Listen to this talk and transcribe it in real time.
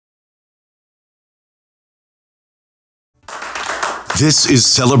This is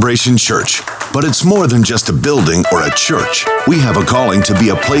Celebration Church, but it's more than just a building or a church. We have a calling to be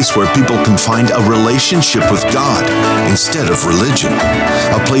a place where people can find a relationship with God instead of religion.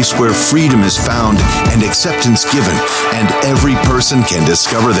 A place where freedom is found and acceptance given, and every person can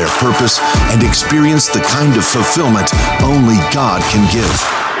discover their purpose and experience the kind of fulfillment only God can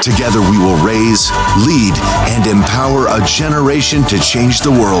give. Together we will raise, lead, and empower a generation to change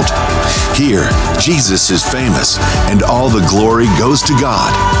the world. Here, Jesus is famous, and all the glory goes to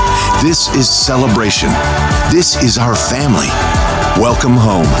God. This is celebration. This is our family. Welcome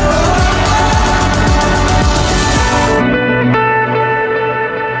home.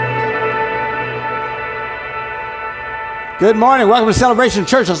 Good morning. Welcome to Celebration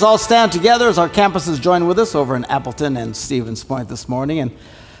Church. Let's all stand together as our campuses join with us over in Appleton and Stevens Point this morning. And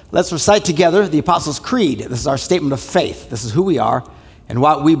let's recite together the Apostles' Creed. This is our statement of faith. This is who we are and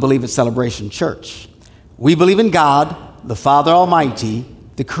what we believe at Celebration Church. We believe in God, the Father Almighty,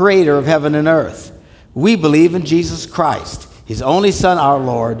 the creator of heaven and earth. We believe in Jesus Christ, his only Son, our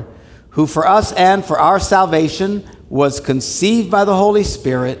Lord, who for us and for our salvation was conceived by the Holy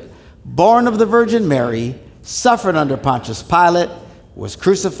Spirit, born of the Virgin Mary, suffered under Pontius Pilate, was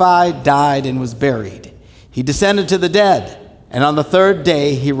crucified, died, and was buried. He descended to the dead, and on the third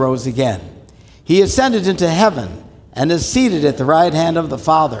day he rose again. He ascended into heaven and is seated at the right hand of the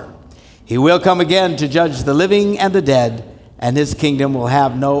Father. He will come again to judge the living and the dead, and his kingdom will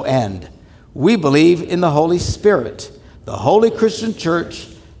have no end. We believe in the Holy Spirit, the holy Christian church,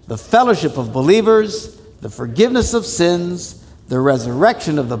 the fellowship of believers, the forgiveness of sins, the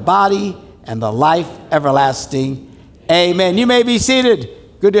resurrection of the body, and the life everlasting. Amen. You may be seated.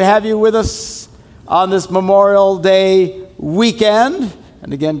 Good to have you with us on this Memorial Day weekend.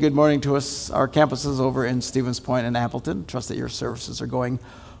 And again, good morning to us, our campuses over in Stevens Point and Appleton. Trust that your services are going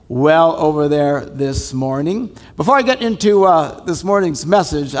well over there this morning. Before I get into this morning's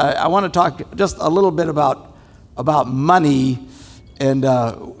message, I want to talk just a little bit about money. And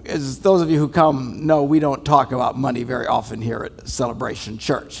as those of you who come know, we don't talk about money very often here at Celebration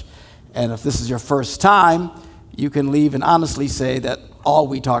Church. And if this is your first time, you can leave and honestly say that all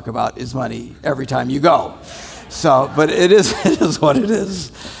we talk about is money every time you go. So, but it is what it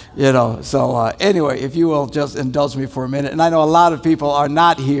is, you know. So anyway, if you will just indulge me for a minute. And I know a lot of people are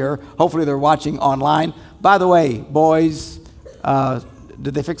not here. Hopefully they're watching online. By the way, boys,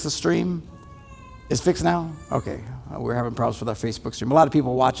 did they fix the stream? It's fixed now? Okay. We're having problems with our Facebook stream. A lot of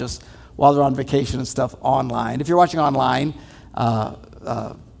people watch us while they're on vacation and stuff online. If you're watching online, at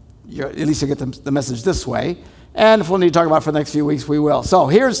least you'll get the message this way. And if we'll need to talk about it for the next few weeks, we will. So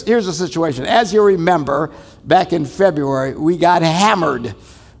here's the situation. As you remember, back in February, we got hammered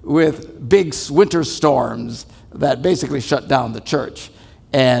with big winter storms that basically shut down the church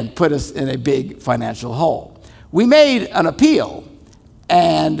and put us in a big financial hole. We made an appeal,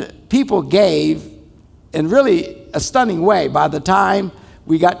 and people gave in really a stunning way. By the time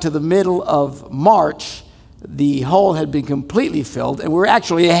we got to the middle of March, the hole had been completely filled, and we were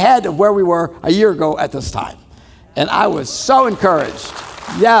actually ahead of where we were a year ago at this time. And I was so encouraged.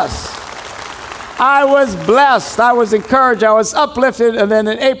 Yes. I was blessed. I was encouraged. I was uplifted. And then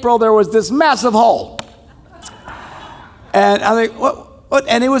in April, there was this massive hole. And I think, what?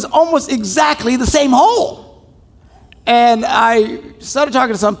 And it was almost exactly the same hole. And I started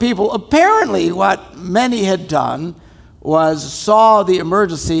talking to some people. Apparently, what many had done was saw the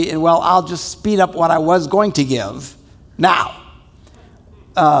emergency and, well, I'll just speed up what I was going to give now.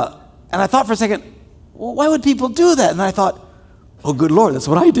 And I thought for a second, well, why would people do that? And I thought, oh, good Lord, that's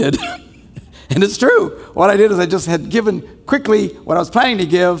what I did. And it's true. What I did is I just had given quickly what I was planning to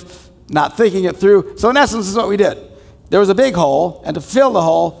give, not thinking it through. So in essence, this is what we did. There was a big hole, and to fill the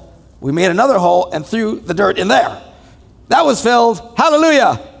hole, we made another hole and threw the dirt in there. That was filled.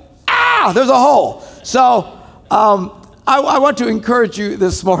 Hallelujah. There's a hole. So I want to encourage you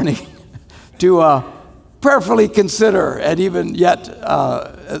this morning to prayerfully consider, and even yet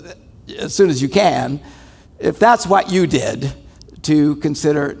as soon as you can, if that's what you did, to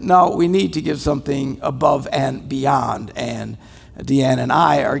consider, no, we need to give something above and beyond. And Deanne and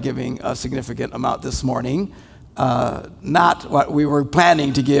I are giving a significant amount this morning, not what we were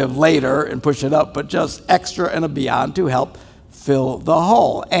planning to give later and push it up, but just extra and a beyond to help fill the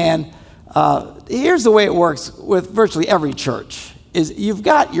hole. And here's the way it works with virtually every church, is you've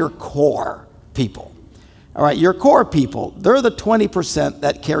got your core people. All right, your core people, they're the 20%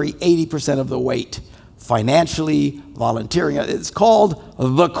 that carry 80% of the weight, financially, volunteering. It's called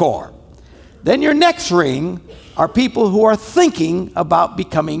the core. Then your next ring are people who are thinking about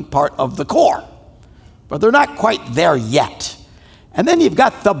becoming part of the core, but they're not quite there yet. And then you've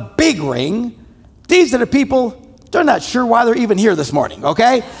got the big ring. These are the people they're not sure why they're even here this morning,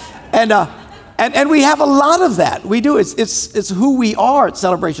 okay? And we have a lot of that. We do. It's who we are at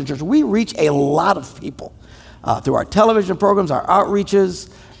Celebration Church. We reach a lot of people through our television programs, our outreaches,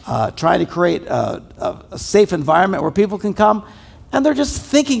 trying to create a safe environment where people can come, and they're just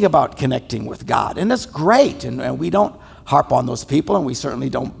thinking about connecting with God. And that's great. And we don't harp on those people, and we certainly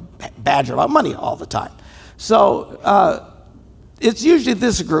don't badger about money all the time. So it's usually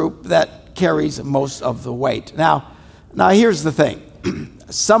this group that carries most of the weight. Now here's the thing.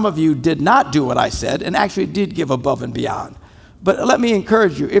 Some of you did not do what I said and actually did give above and beyond. But let me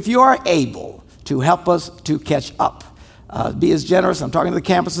encourage you, if you are able to help us to catch up, be as generous. I'm talking to the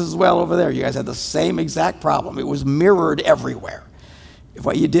campuses as well over there. You guys had the same exact problem. It was mirrored everywhere. If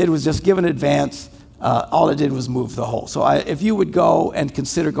what you did was just give in advance, all it did was move the whole. So if you would go and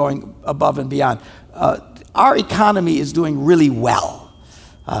consider going above and beyond. Our economy is doing really well.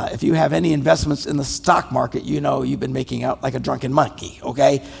 If you have any investments in the stock market, you know you've been making out like a drunken monkey,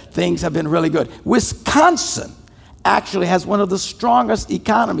 okay? Things have been really good. Wisconsin actually has one of the strongest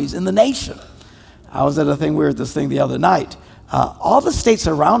economies in the nation. I was at this thing the other night. All the states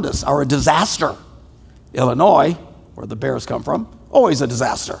around us are a disaster. Illinois, where the Bears come from, always a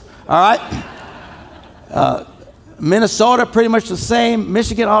disaster, all right? Minnesota, pretty much the same.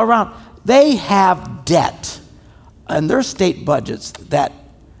 Michigan, all around. They have debt in their state budgets that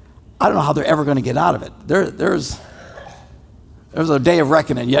I don't know how they're ever going to get out of it. There's a day of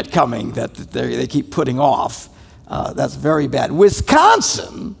reckoning yet coming that they keep putting off. That's very bad.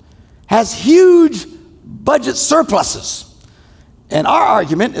 Wisconsin has huge budget surpluses. And our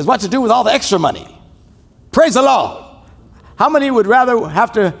argument is what to do with all the extra money. Praise the Lord. How many would rather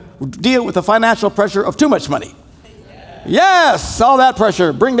have to deal with the financial pressure of too much money? Yes, all that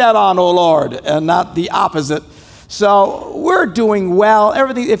pressure. Bring that on, oh Lord, and not the opposite. So we're doing well.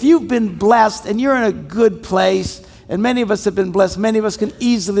 Everything. If you've been blessed and you're in a good place, and many of us have been blessed, many of us can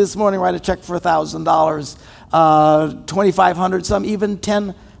easily this morning write a check for $1,000, $2,500, some even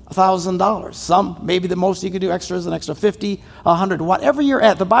 $10,000. Some, maybe the most you could do extra is an extra 50, 100, whatever you're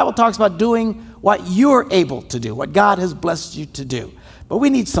at. The Bible talks about doing what you're able to do, what God has blessed you to do. But we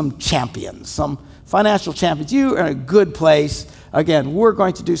need some champions, some financial champions. You are in a good place. Again, we're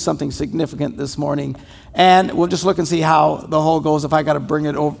going to do something significant this morning, and we'll just look and see how the whole goes. If I got to bring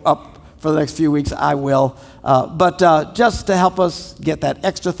it up for the next few weeks, I will. But just to help us get that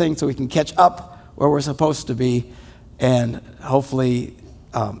extra thing so we can catch up where we're supposed to be, and hopefully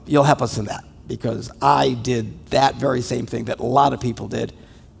you'll help us in that, because I did that very same thing that a lot of people did,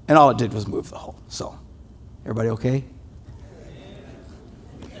 and all it did was move the whole. So, everybody okay?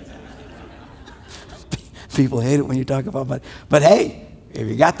 People hate it when you talk about money. But hey, if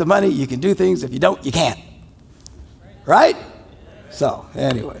you got the money, you can do things. If you don't, you can't. Right? So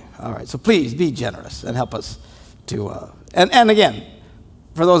anyway, all right. So please be generous and help us to, and again,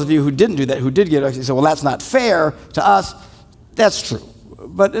 for those of you who didn't do that, who did get it, you say, well, that's not fair to us. That's true.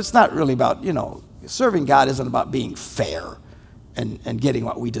 But it's not really about, serving God isn't about being fair and getting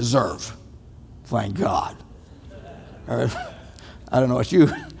what we deserve. Thank God. All right. I don't know what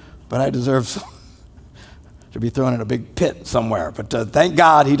you, but I deserve to be thrown in a big pit somewhere. But thank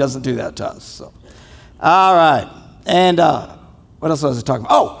God he doesn't do that to us. So, all right. And what else was I talking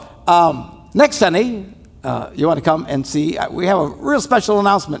about? Next Sunday, you want to come and see. We have a real special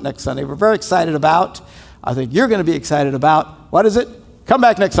announcement next Sunday we're very excited about. I think you're going to be excited about. What is it? Come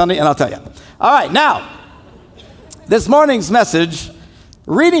back next Sunday and I'll tell you. All right. Now, this morning's message,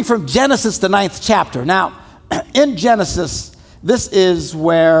 reading from Genesis, the 9th chapter. Now, in Genesis, this is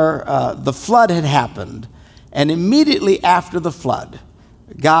where the flood had happened. And immediately after the flood,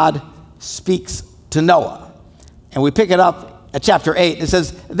 God speaks to Noah. And we pick it up at chapter 8. It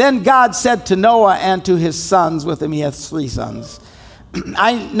says, then God said to Noah and to his sons, with him he has 3 sons,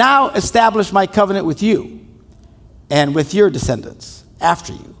 I now establish my covenant with you and with your descendants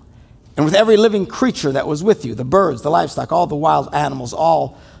after you, and with every living creature that was with you, the birds, the livestock, all the wild animals,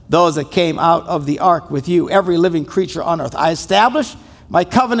 all those that came out of the ark with you, every living creature on earth. I establish my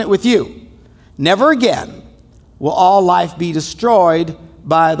covenant with you. Never again will all life be destroyed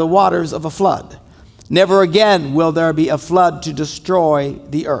by the waters of a flood. Never again will there be a flood to destroy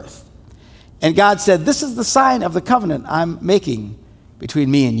the earth. And God said, this is the sign of the covenant I'm making between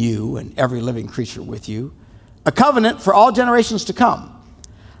me and you and every living creature with you, a covenant for all generations to come.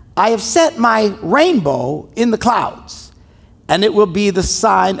 I have set my rainbow in the clouds, and it will be the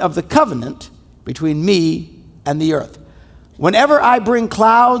sign of the covenant between me and the earth. Whenever I bring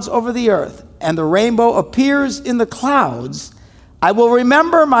clouds over the earth, and the rainbow appears in the clouds, I will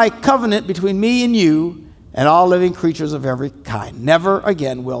remember my covenant between me and you and all living creatures of every kind. Never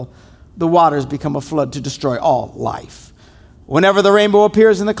again will the waters become a flood to destroy all life. Whenever the rainbow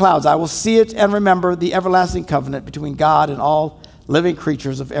appears in the clouds, I will see it and remember the everlasting covenant between God and all living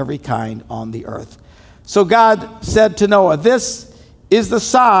creatures of every kind on the earth. So God said to Noah, this is the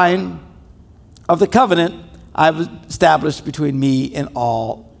sign of the covenant I've established between me and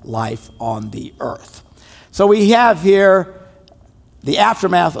all life on the earth. So we have here the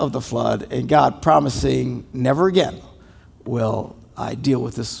aftermath of the flood, and God promising never again will I deal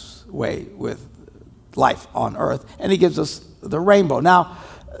with this way with life on earth. And he gives us the rainbow. Now,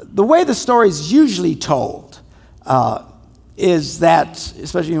 the way the story is usually told is that,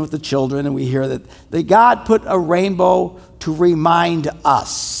 especially with the children, and we hear that God put a rainbow to remind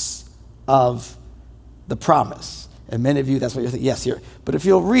us of the promise. And many of you, that's what you're thinking, yes, here. But if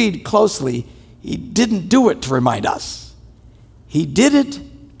you'll read closely, he didn't do it to remind us. He did it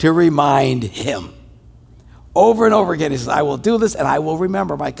to remind him. Over and over again, he says, I will do this and I will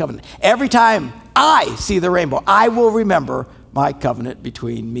remember my covenant. Every time I see the rainbow, I will remember my covenant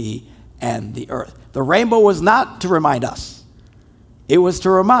between me and the earth. The rainbow was not to remind us. It was to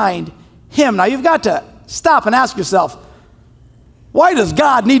remind him. Now you've got to stop and ask yourself, why does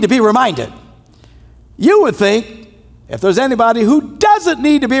God need to be reminded? You would think if there's anybody who doesn't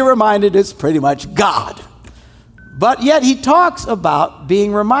need to be reminded, it's pretty much God. But yet he talks about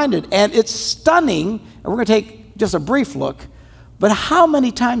being reminded, and it's stunning, and we're going to take just a brief look, but how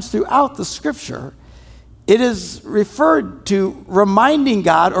many times throughout the scripture it is referred to reminding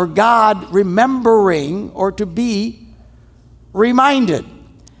God or God remembering or to be reminded.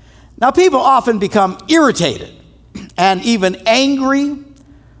 Now people often become irritated and even angry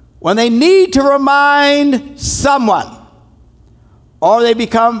when they need to remind someone, or they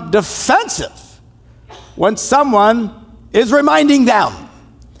become defensive when someone is reminding them.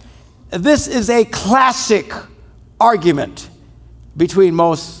 This is a classic argument between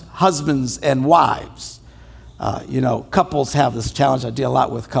most husbands and wives. Couples have this challenge. I deal a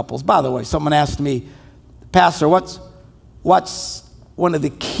lot with couples. By the way, someone asked me, Pastor, what's one of the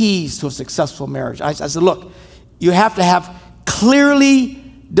keys to a successful marriage? I said, look, you have to have clearly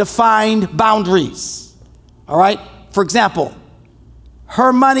defined boundaries. All right? For example,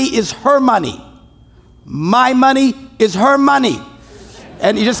 her money is her money. My money is her money.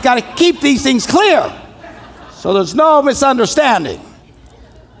 And you just got to keep these things clear so there's no misunderstanding.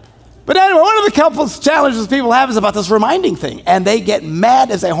 But anyway, one of the couples challenges people have is about this reminding thing, and they get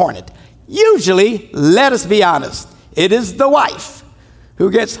mad as a hornet. Usually, let us be honest, it is the wife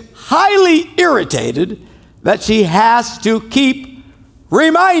who gets highly irritated that she has to keep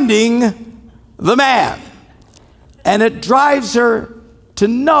reminding the man. And it drives her to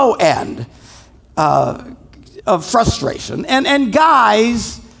no end of frustration. And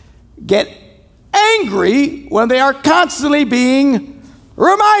guys get angry when they are constantly being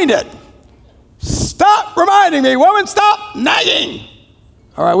reminded. Stop reminding me, woman, stop nagging.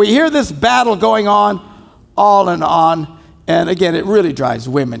 All right, we hear this battle going on, and again, it really drives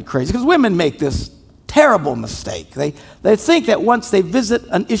women crazy, because women make this terrible mistake. They think that once they visit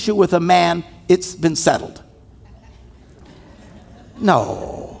an issue with a man, it's been settled.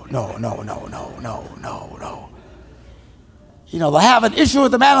 No. They'll have an issue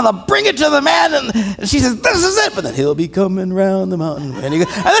with the man, and they'll bring it to the man, and she says, this is it. But then he'll be coming round the mountain. And then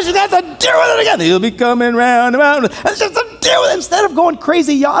she has to deal with it again. He'll be coming round the mountain. And she has to deal with it. Instead of going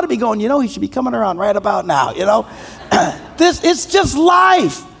crazy, you ought to be going, he should be coming around right about now, It's just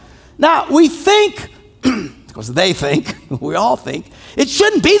life. Now, we think, of course they think, we all think, it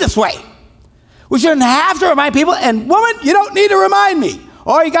shouldn't be this way. We shouldn't have to remind people, and woman, you don't need to remind me.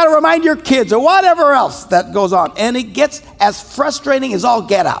 Or you got to remind your kids, or whatever else that goes on. And it gets as frustrating as all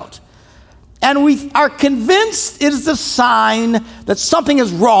get out. And we are convinced it is a sign that something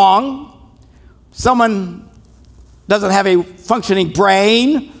is wrong. Someone doesn't have a functioning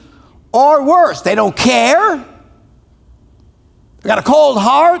brain, or worse, they don't care. They got a cold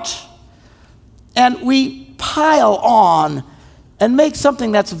heart. And we pile on and make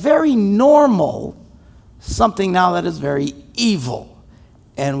something that's very normal something now that is very evil.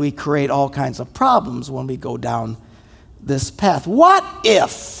 And we create all kinds of problems when we go down this path. What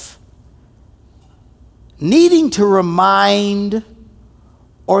if needing to remind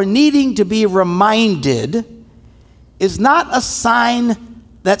or needing to be reminded is not a sign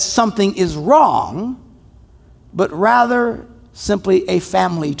that something is wrong, but rather simply a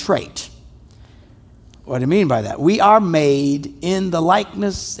family trait? What do I mean by that? We are made in the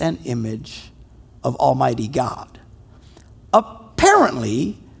likeness and image of Almighty God.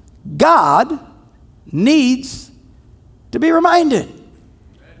 Apparently, God needs to be reminded.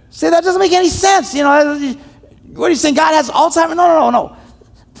 See, that doesn't make any sense. What are you saying? God has Alzheimer's? No.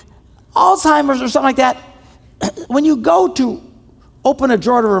 Alzheimer's or something like that, when you go to open a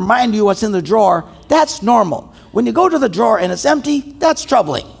drawer to remind you what's in the drawer, that's normal. When you go to the drawer and it's empty, that's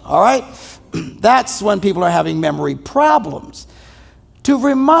troubling, all right? That's when people are having memory problems. To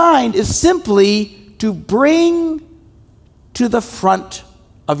remind is simply to bring to the front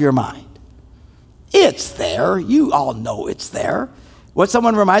of your mind. It's there. You all know it's there. What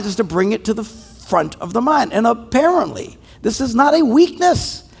someone reminds us to bring it to the front of the mind. And apparently, this is not a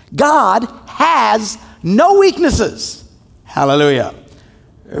weakness. God has no weaknesses. Hallelujah.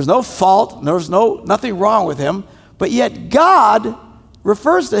 There's no fault. There's nothing wrong with him. But yet God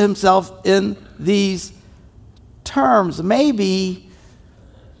refers to himself in these terms. Maybe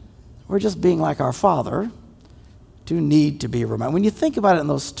we're just being like our Father to need to be reminded. When you think about it in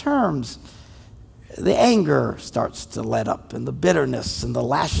those terms, the anger starts to let up, and the bitterness and the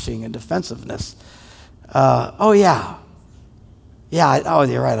lashing and defensiveness. Oh, you're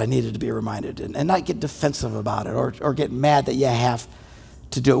right, I needed to be reminded, and not get defensive about it or get mad that you have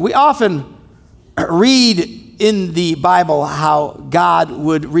to do it. We often read in the Bible how God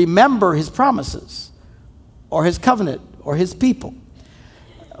would remember his promises or his covenant or his people.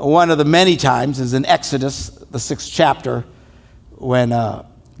 One of the many times is in Exodus, the 6th chapter, when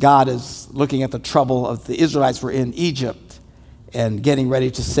God is looking at the trouble of the Israelites were in Egypt and getting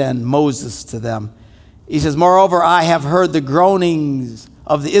ready to send Moses to them. He says, "Moreover, I have heard the groanings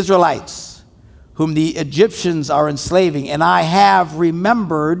of the Israelites, whom the Egyptians are enslaving, and I have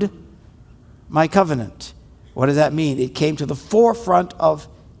remembered my covenant." What does that mean? It came to the forefront of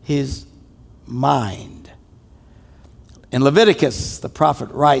his mind. In Leviticus, the prophet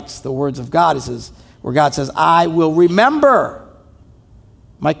writes the words of God. He says, where God says, "I will remember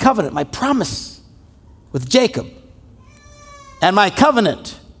my covenant, my promise with Jacob, and my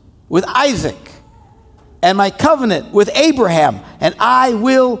covenant with Isaac, and my covenant with Abraham, and I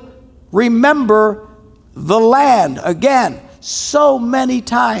will remember the land." Again, so many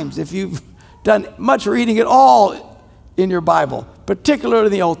times, if you've done much reading at all in your Bible, particularly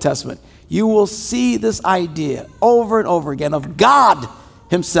in the Old Testament, you will see this idea over and over again of God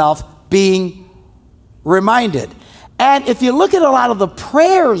himself being reminded. And if you look at a lot of the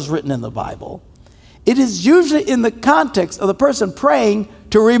prayers written in the Bible, it is usually in the context of the person praying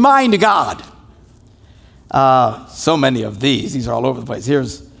to remind God. So many of these are all over the place.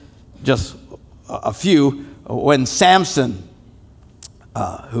 Here's just a few. When Samson,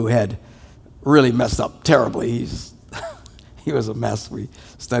 who had really messed up terribly, he was a mess. We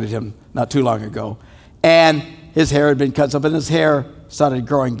studied him not too long ago. And his hair had been cut up, and his hair started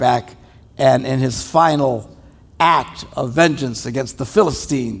growing back. And in his final act of vengeance against the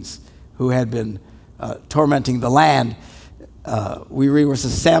Philistines, who had been tormenting the land, we read where it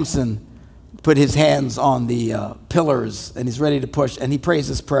says Samson put his hands on the pillars, and he's ready to push, and he prays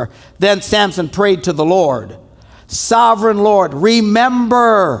this prayer. "Then Samson prayed to the Lord, 'Sovereign Lord,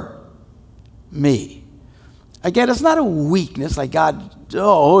 remember me.'" Again, it's not a weakness like God,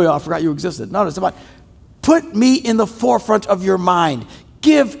 I forgot you existed. No, it's about put me in the forefront of your mind.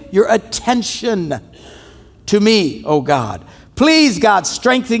 Give your attention to me, O God. Please, God,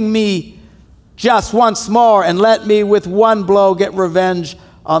 strengthen me just once more, and let me with one blow get revenge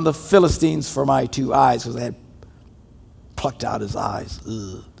on the Philistines for my 2 eyes, because they had plucked out his eyes.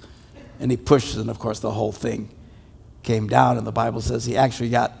 Ugh. And he pushed, and of course the whole thing came down, and the Bible says he actually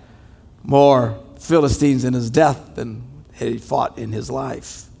got more Philistines in his death than he fought in his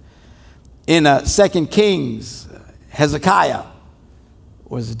life. In 2 Kings, Hezekiah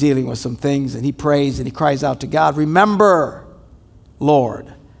was dealing with some things, and he prays and he cries out to God, "Remember,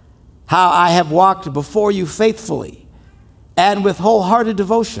 Lord, how I have walked before you faithfully and with wholehearted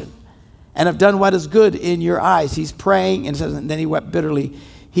devotion, and have done what is good in your eyes." He's praying, and says, and then he wept bitterly.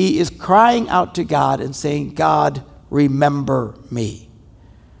 He is crying out to God and saying, "God, remember me."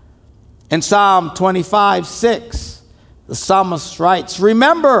 In Psalm 25:6, the psalmist writes,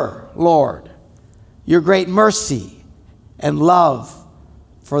 "Remember, Lord, your great mercy and love,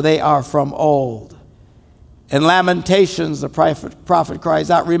 for they are from old." In Lamentations, the prophet cries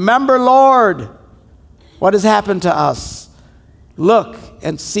out, "Remember, Lord, what has happened to us. Look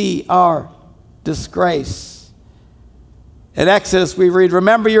and see our disgrace." In Exodus, we read,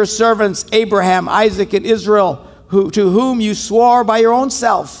 "Remember your servants Abraham, Isaac, and Israel, to whom you swore by your own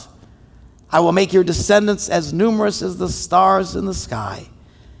self, I will make your descendants as numerous as the stars in the sky,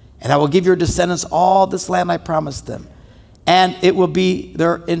 and I will give your descendants all this land I promised them, and it will be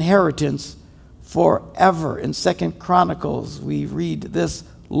their inheritance forever." In 2 Chronicles, we read this,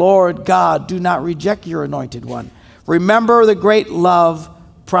 "Lord God, do not reject your anointed one. Remember the great love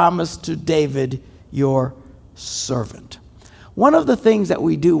promised to David, your servant." one of the things that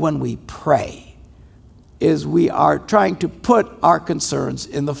we do when we pray is we are trying to put our concerns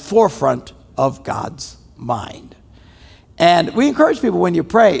in the forefront of God's mind. And we encourage people when you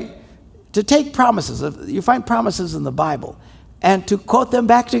pray to take promises. If you find promises in the Bible and to quote them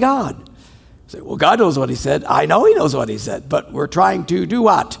back to God. Say, well, God knows what he said. I know he knows what he said, but we're trying to do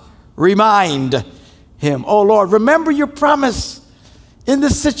what? Remind him. Oh, Lord, remember your promise in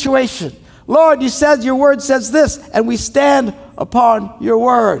this situation. Lord, you said your word says this, and we stand upon your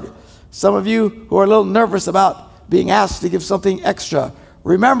word. Some of you who are a little nervous about being asked to give something extra,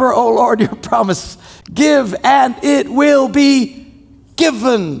 remember, oh Lord, your promise. Give, and it will be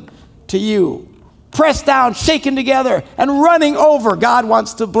given to you. Pressed down, shaken together, and running over. God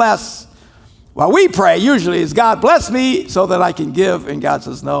wants to bless. While we pray, usually is God bless me so that I can give. And God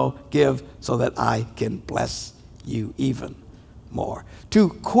says, no, give so that I can bless you even more. To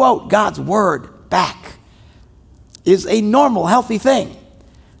quote God's word back is a normal, healthy thing.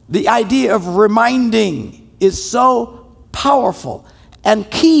 The idea of reminding is so powerful and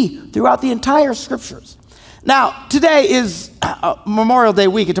key throughout the entire scriptures. Now, today is Memorial Day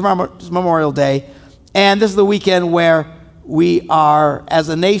week, and tomorrow is Memorial Day, and this is the weekend where we are, as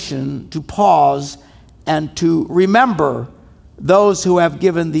a nation, to pause and to remember those who have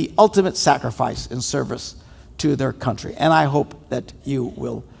given the ultimate sacrifice in service to their country. And I hope that you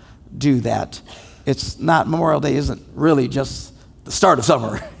will do that. It's not, Memorial Day isn't really just the start of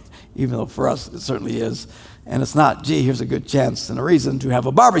summer, even though for us it certainly is. And it's not, gee, here's a good chance and a reason to have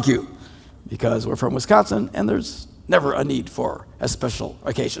a barbecue, because we're from Wisconsin and there's never a need for a special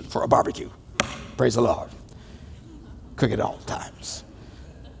occasion for a barbecue. Praise the Lord. Cook at all times.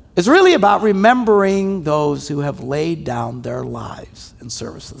 It's really about remembering those who have laid down their lives in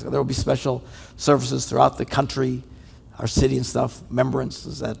services. There will be special services throughout the country, our city and stuff,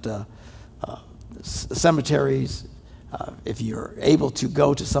 remembrances at cemeteries. If you're able to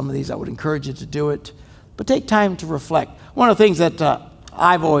go to some of these, I would encourage you to do it. But take time to reflect. One of the things that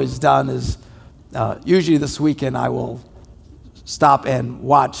I've always done is usually this weekend I will stop and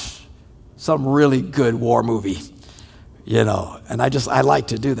watch some really good war movie, you know. And I like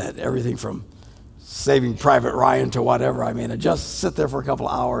to do that. Everything from Saving Private Ryan to whatever. I mean, I just sit there for a couple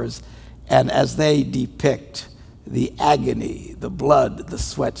of hours, and as they depict the agony, the blood, the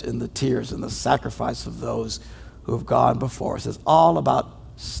sweat, and the tears, and the sacrifice of those who have gone before us, it's all about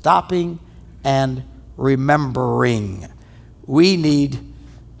stopping and remembering. We need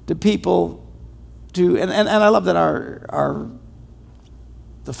the people to, and I love that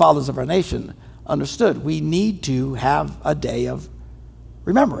the fathers of our nation understood we need to have a day of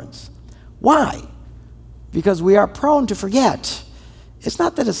remembrance. Why? Because we are prone to forget. It's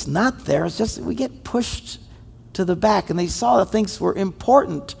not that it's not there, it's just that we get pushed to the back, and they saw that things were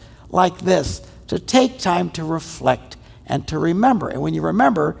important like this, to take time to reflect and to remember. And when you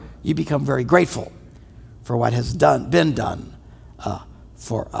remember, you become very grateful for what has been done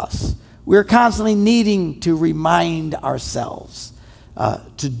for us. We're constantly needing to remind ourselves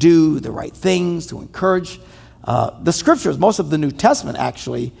to do the right things, to encourage. The scriptures, most of the New Testament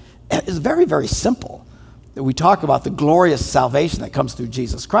actually, is very, very simple. We talk about the glorious salvation that comes through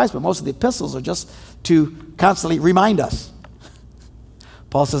Jesus Christ, but most of the epistles are just to constantly remind us.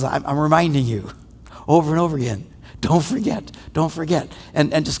 Paul says, I'm reminding you over and over again, don't forget.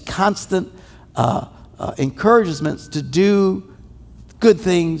 And just constant encouragements to do good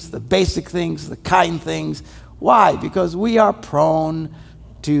things, the basic things, the kind things. Why? Because we are prone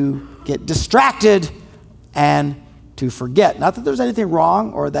to get distracted and to forget. Not that there's anything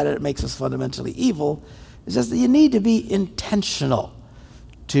wrong or that it makes us fundamentally evil. It's just that you need to be intentional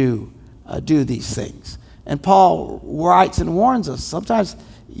to do these things. And Paul writes and warns us, sometimes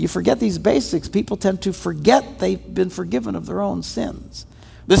you forget these basics. People tend to forget they've been forgiven of their own sins.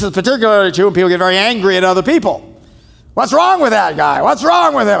 This is particularly true when people get very angry at other people. What's wrong with that guy? What's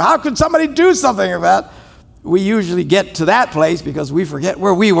wrong with him? How could somebody do something like that? We usually get to that place because we forget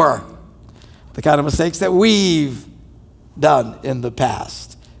where we were, the kind of mistakes that we've done in the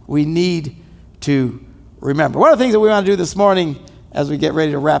past. We need to remember. One of the things that we want to do this morning as we get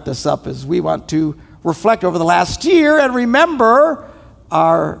ready to wrap this up is we want to reflect over the last year and remember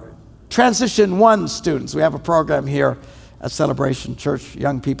our Transition 1 students. We have a program here at Celebration Church.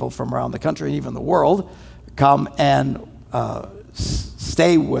 Young people from around the country and even the world come and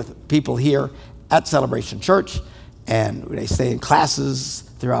stay with people here at Celebration Church, and they stay in classes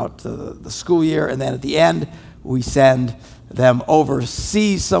throughout the school year, and then at the end we send them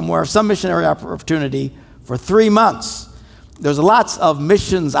overseas somewhere, some missionary opportunity for 3 months. There's lots of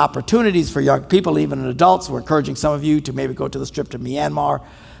missions opportunities for young people, even adults. We're encouraging some of you to maybe go to this trip to Myanmar.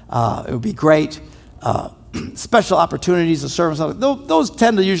 It would be great. special opportunities of service, those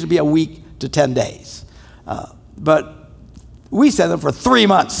tend to usually be a week to 10 days. But we send them for 3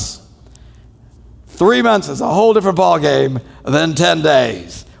 months. 3 months is a whole different ballgame than 10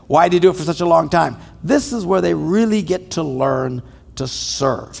 days. Why do you do it for such a long time? This is where they really get to learn to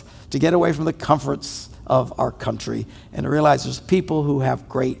serve, to get away from the comforts of our country and to realize there's people who have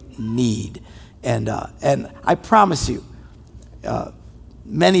great need. And I promise you,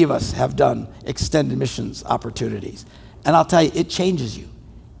 many of us have done extended missions opportunities. And I'll tell you, it changes you.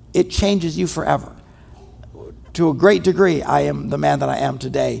 It changes you forever. To a great degree, I am the man that I am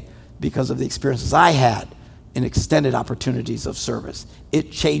today because of the experiences I had in extended opportunities of service.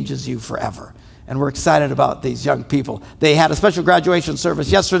 It changes you forever. And we're excited about these young people. They had a special graduation service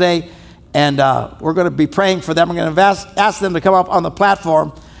yesterday, and we're going to be praying for them. We're going to ask them to come up on the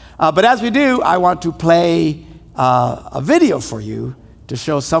platform. But as we do, I want to play a video for you to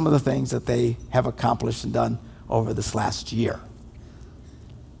show some of the things that they have accomplished and done over this last year.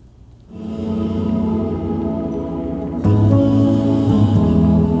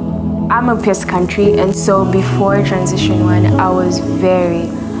 I'm a Pierce country, and so before Transition 1, I was very,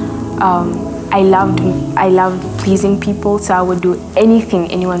 I loved pleasing people, so I would do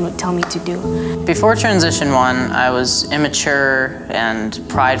anything anyone would tell me to do. Before Transition 1, I was immature and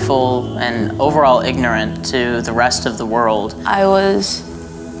prideful and overall ignorant to the rest of the world. I was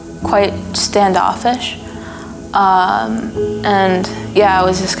quite standoffish, and yeah, I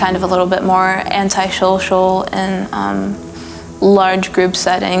was just kind of a little bit more antisocial in large group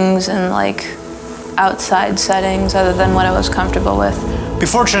settings and like outside settings other than what I was comfortable with.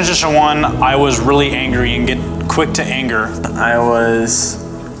 Before Transition 1, I was really angry and get quick to anger. I was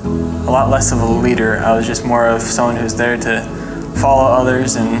a lot less of a leader. I was just more of someone who's there to follow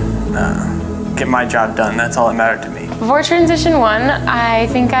others and get my job done. That's all that mattered to me. Before Transition 1, I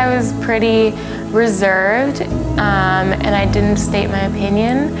think I was pretty reserved and I didn't state my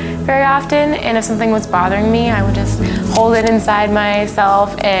opinion very often, and if something was bothering me, I would just hold it inside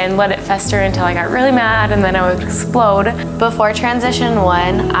myself and let it fester until I got really mad, and then I would explode. Before Transition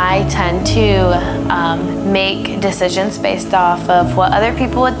 1, I tend to make decisions based off of what other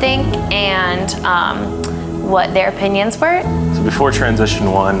people would think and what their opinions were. So before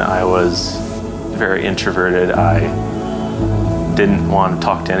Transition 1, I was very introverted. I didn't want to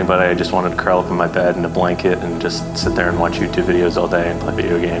talk to anybody. I just wanted to curl up in my bed in a blanket and just sit there and watch YouTube videos all day and play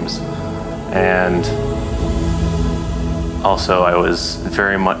video games. And also I was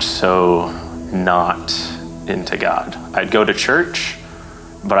very much so not into God. I'd go to church,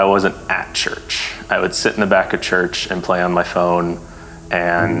 but I wasn't at church. I would sit in the back of church and play on my phone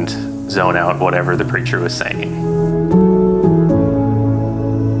and zone out whatever the preacher was saying.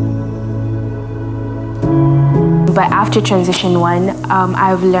 But after Transition 1,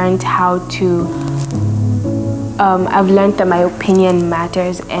 I've learned how to, I've learned that my opinion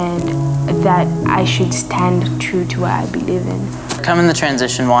matters and that I should stand true to what I believe in. Coming to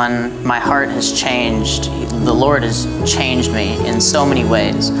Transition 1, my heart has changed. The Lord has changed me in so many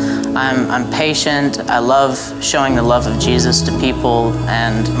ways. I'm patient, I love showing the love of Jesus to people,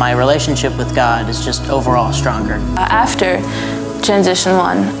 and my relationship with God is just overall stronger. After Transition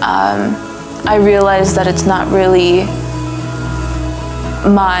 1, I realized that it's not really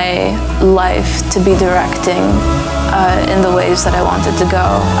my life to be directing in the ways that I wanted to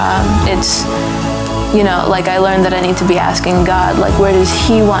go. It's, you know, like I learned that I need to be asking God, like, where does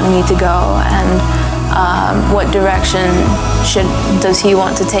He want me to go, and what direction does He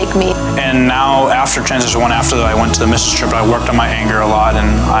want to take me? And now, after Transition 1, after I went to the missions trip, I worked on my anger a lot, and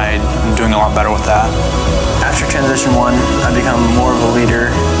I'm doing a lot better with that. After Transition 1, I become more of a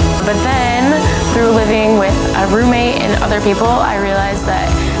leader. But then, through living with a roommate and other people, I realized that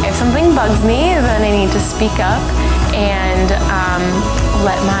if something bugs me, then I need to speak up and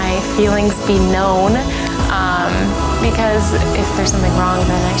let my feelings be known. Because if there's something wrong,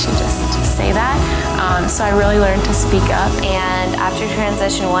 then I should just say that. So I really learned to speak up. And after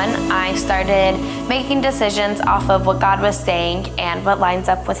Transition 1, I started making decisions off of what God was saying and what lines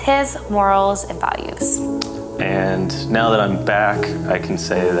up with His morals and values. And now that I'm back, I can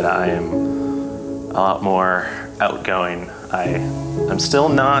say that I am a lot more outgoing. I'm still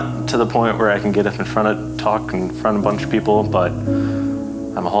not to the point where I can get up in front of, talk in front of a bunch of people, but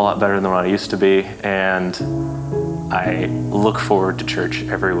I'm a whole lot better than what I used to be, and I look forward to church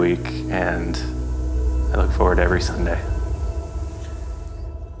every week, and I look forward to every Sunday.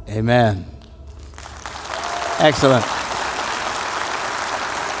 Amen. Excellent.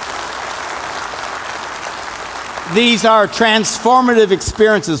 These are transformative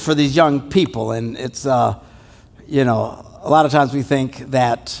experiences for these young people, and it's, you know, a lot of times we think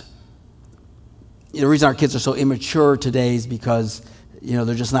that the reason our kids are so immature today is because,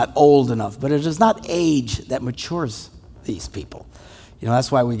 they're just not old enough. But it is not age that matures these people.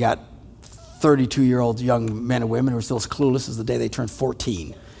 That's why we got 32-year-old young men and women who are still as clueless as the day they turned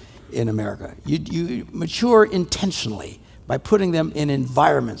 14 in America. You mature intentionally by putting them in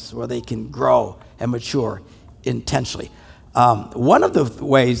environments where they can grow and mature intentionally. One of the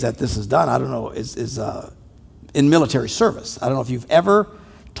ways that this is done, I don't know, is in military service. I don't know if you've ever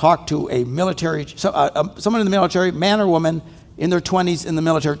talked to a military, someone in the military, man or woman, in their 20s in the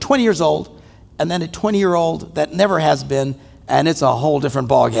military, 20 years old, and then a 20-year-old that never has been, and it's a whole different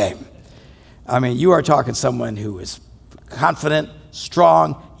ball game. I mean, you are talking someone who is confident,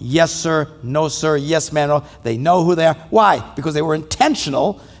 strong, yes, sir, no, sir, yes, man, no. They know who they are. Why? Because they were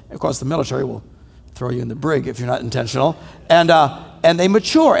intentional. Of course, the military will throw you in the brig if you're not intentional. And they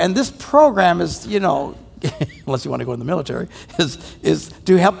mature. And this program is, unless you want to go in the military, is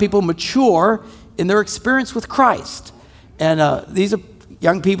to help people mature in their experience with Christ. And these are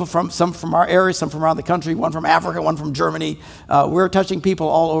young people some from our area, some from around the country, one from Africa, one from Germany. We're touching people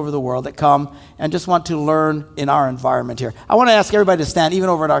all over the world that come and just want to learn in our environment here. I want to ask everybody to stand, even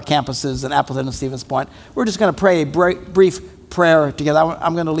over at our campuses in Appleton and Stevens Point. We're just going to pray a brief prayer together.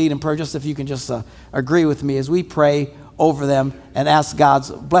 I'm going to lead in prayer, just if you can just agree with me as we pray over them and ask God's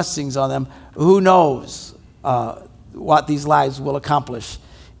blessings on them. Who knows what these lives will accomplish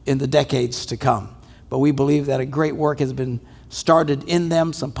in the decades to come. But we believe that a great work has been started in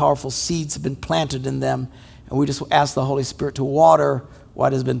them. Some powerful seeds have been planted in them. And we just ask the Holy Spirit to water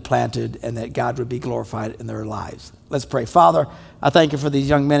what has been planted and that God would be glorified in their lives. Let's pray. Father, I thank you for these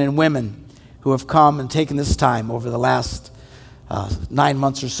young men and women who have come and taken this time over the last 9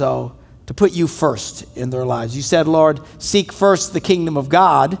 months or so to put you first in their lives. You said, Lord, seek first the kingdom of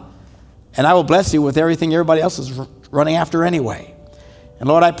God, and I will bless you with everything everybody else is running after anyway. And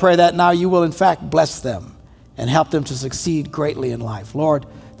Lord, I pray that now you will in fact bless them and help them to succeed greatly in life. Lord,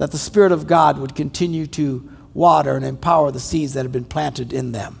 that the Spirit of God would continue to water and empower the seeds that have been planted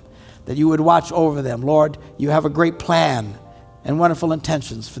in them, that you would watch over them. Lord, you have a great plan and wonderful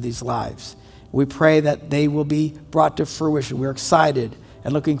intentions for these lives. We pray that they will be brought to fruition. We're excited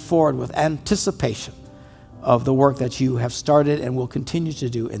and looking forward with anticipation of the work that you have started and will continue to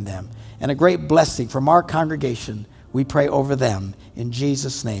do in them. And a great blessing from our congregation, we pray over them in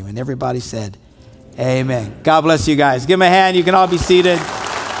Jesus' name. And everybody said, amen. God bless you guys. Give them a hand. You can all be seated.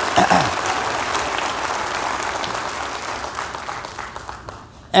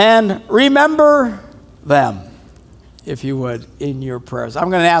 And remember them, if you would, in your prayers. I'm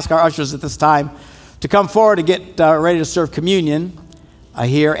going to ask our ushers at this time to come forward to get ready to serve communion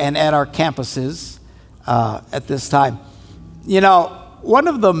here and at our campuses at this time. One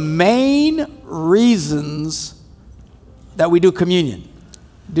of the main reasons that we do communion,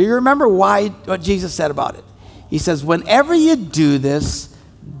 do you remember what Jesus said about it? He says, whenever you do this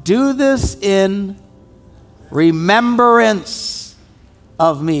in remembrance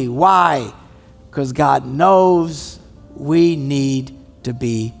of me. Why? Because God knows we need to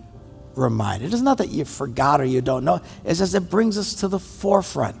be reminded. It's not that you forgot or you don't know. It's just it brings us to the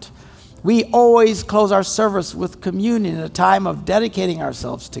forefront. We always close our service with communion in a time of dedicating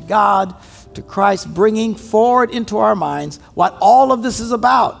ourselves to God, to Christ, bringing forward into our minds what all of this is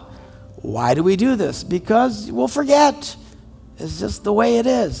about. Why do we do this? Because we'll forget. It's just the way it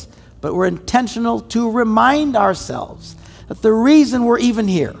is. But we're intentional to remind ourselves that the reason we're even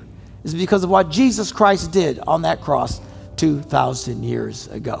here is because of what Jesus Christ did on that cross 2,000 years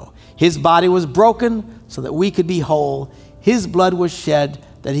ago. His body was broken so that we could be whole. His blood was shed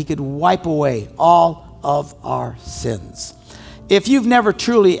that he could wipe away all of our sins. If you've never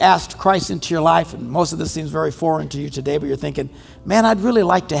truly asked Christ into your life, and most of this seems very foreign to you today, but you're thinking, man, I'd really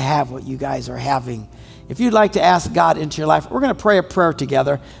like to have what you guys are having. If you'd like to ask God into your life, we're going to pray a prayer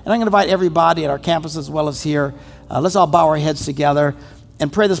together. And I'm going to invite everybody at our campus as well as here. Let's all bow our heads together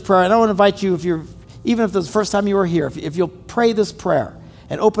and pray this prayer. And I want to invite you, even if this is the first time you were here, if you'll pray this prayer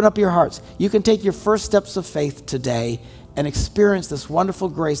and open up your hearts, you can take your first steps of faith today and experience this wonderful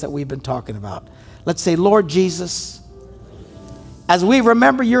grace that we've been talking about. Let's say, Lord Jesus, as we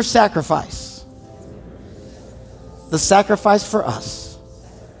remember your sacrifice, the sacrifice for us,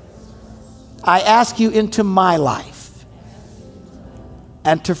 I ask you into my life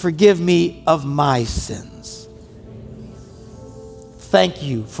and to forgive me of my sins. Thank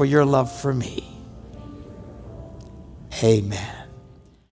you for your love for me. Amen.